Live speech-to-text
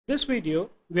This video,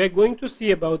 we are going to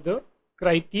see about the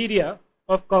criteria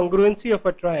of congruency of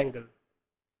a triangle.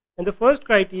 And the first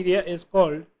criteria is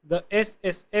called the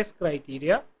SSS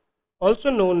criteria, also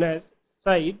known as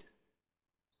side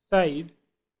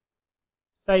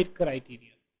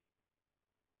criterion.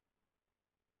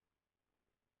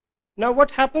 Now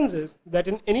what happens is that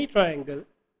in any triangle,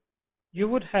 you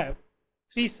would have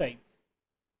three sides.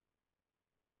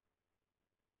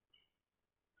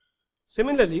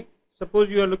 Similarly,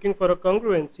 suppose you are looking for a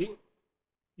congruency,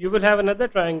 you will have another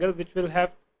triangle which will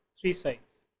have three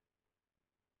sides.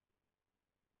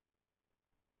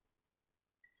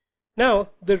 Now,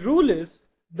 the rule is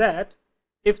that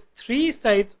if three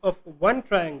sides of one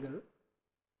triangle,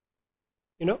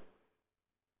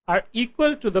 are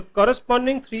equal to the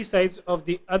corresponding three sides of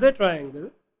the other triangle,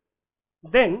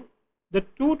 then the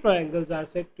two triangles are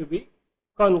said to be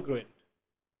congruent.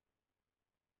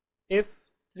 If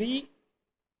three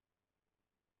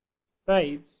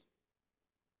sides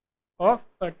of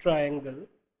a triangle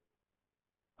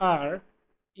are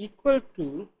equal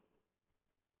to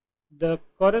the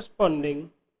corresponding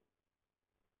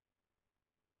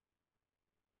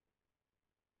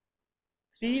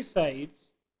three sides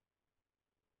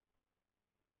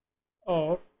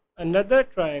of another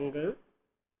triangle,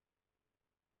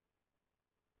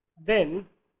 then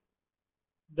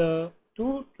the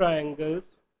two triangles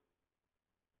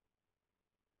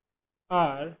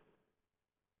are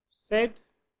said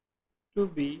to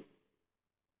be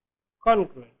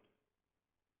congruent.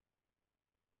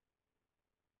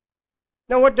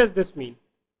 Now what does this mean?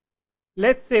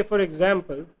 Let's say, for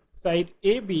example, side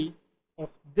AB of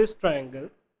this triangle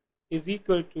is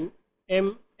equal to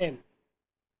MN.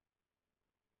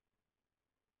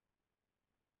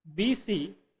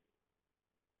 BC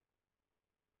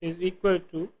is equal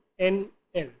to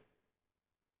NL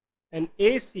and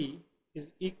AC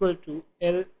is equal to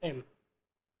LM.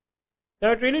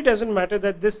 Now it really doesn't matter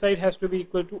that this side has to be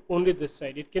equal to only this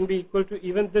side. It can be equal to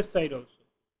even this side also.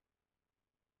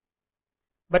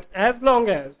 But as long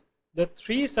as the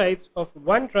three sides of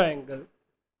one triangle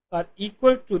are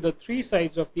equal to the three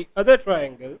sides of the other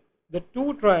triangle, the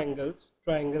two triangles,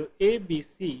 triangle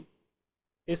ABC,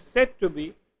 is said to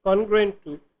be congruent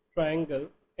to triangle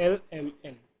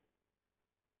LMN.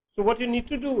 So what you need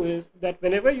to do is that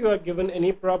whenever you are given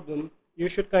any problem, you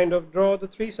should kind of draw the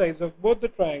three sides of both the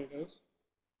triangles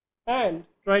and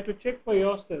try to check for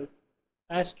yourself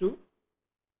as to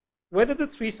whether the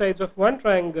three sides of one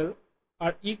triangle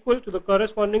are equal to the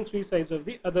corresponding three sides of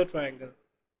the other triangle.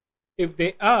 If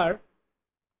they are,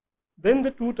 then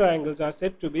the two triangles are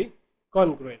said to be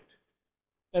congruent.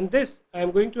 And this I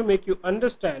am going to make you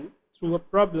understand through a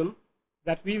problem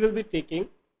that we will be taking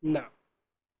now.